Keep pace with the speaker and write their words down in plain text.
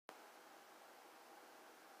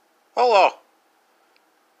Hello,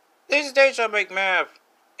 this is Deja Make Math,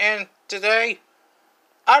 and today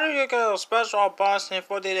I did get a special unboxing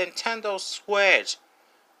for the Nintendo Switch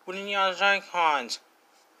with the neon icons.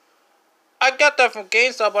 I got that from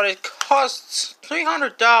Gamestop, but it costs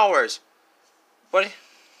 $300. But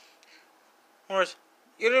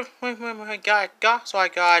you know, I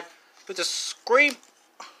got with the screen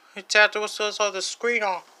attached, so the screen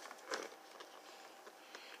on.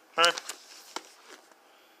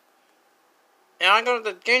 And I got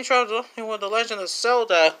the Gamestop with the Legend of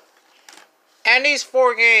Zelda. And these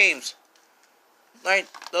 4 games, like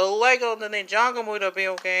the Lego the Ninjago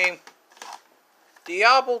video game,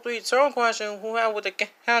 Diablo 3 Turn Question, who had with the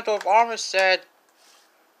Handle of Armor set,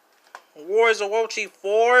 Wars of Wochi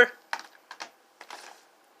 4,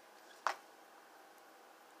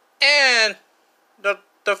 and the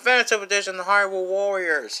Definitive Edition of Hyrule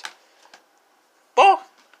Warriors. Both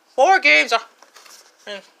 4 games are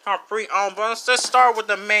pre-owned, but let's start with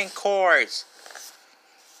the main course.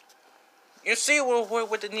 You see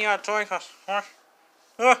with the neon Joy-Cons,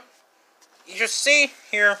 you see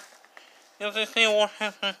here, you can see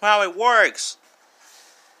how it works.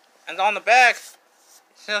 And on the back,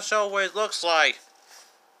 it'll show what it looks like.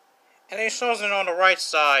 And it shows it on the right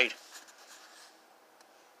side.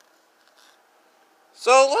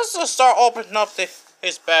 So let's just start opening up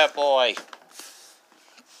this bad boy.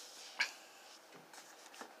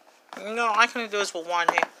 You know, I can do this with one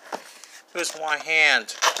hand.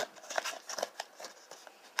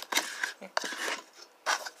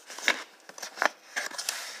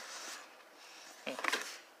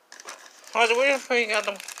 Alright, we're putting out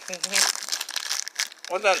them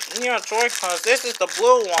with the neon Joy-Cons. This is the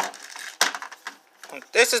blue one.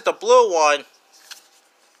 This is the blue one.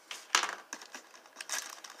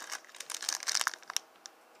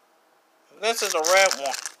 This is the red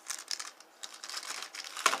one.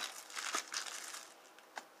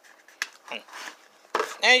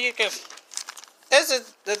 And you can. This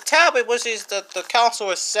is the tablet, which is the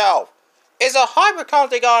console itself. It's a hybrid console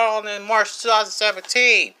they got on in March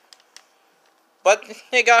 2017. But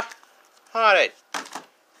they got it.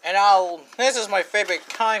 And this is my favorite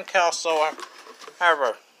kind console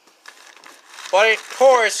ever. But of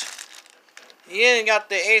course, you didn't got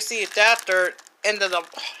the AC adapter into the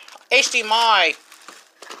HDMI.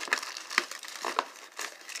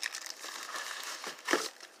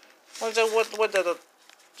 With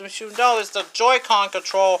you know, it's the Joy-Con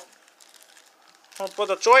control. But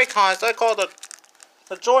the Joy-Cons, they call the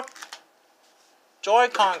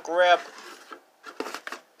Joy-Con grip.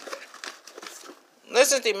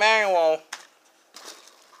 This is the manual.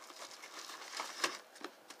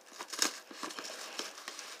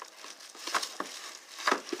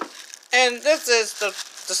 And this is the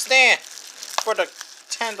stand for the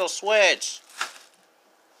Nintendo Switch.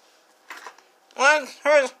 Well,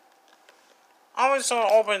 I'm just gonna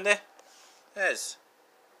open this.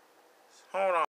 Hold on.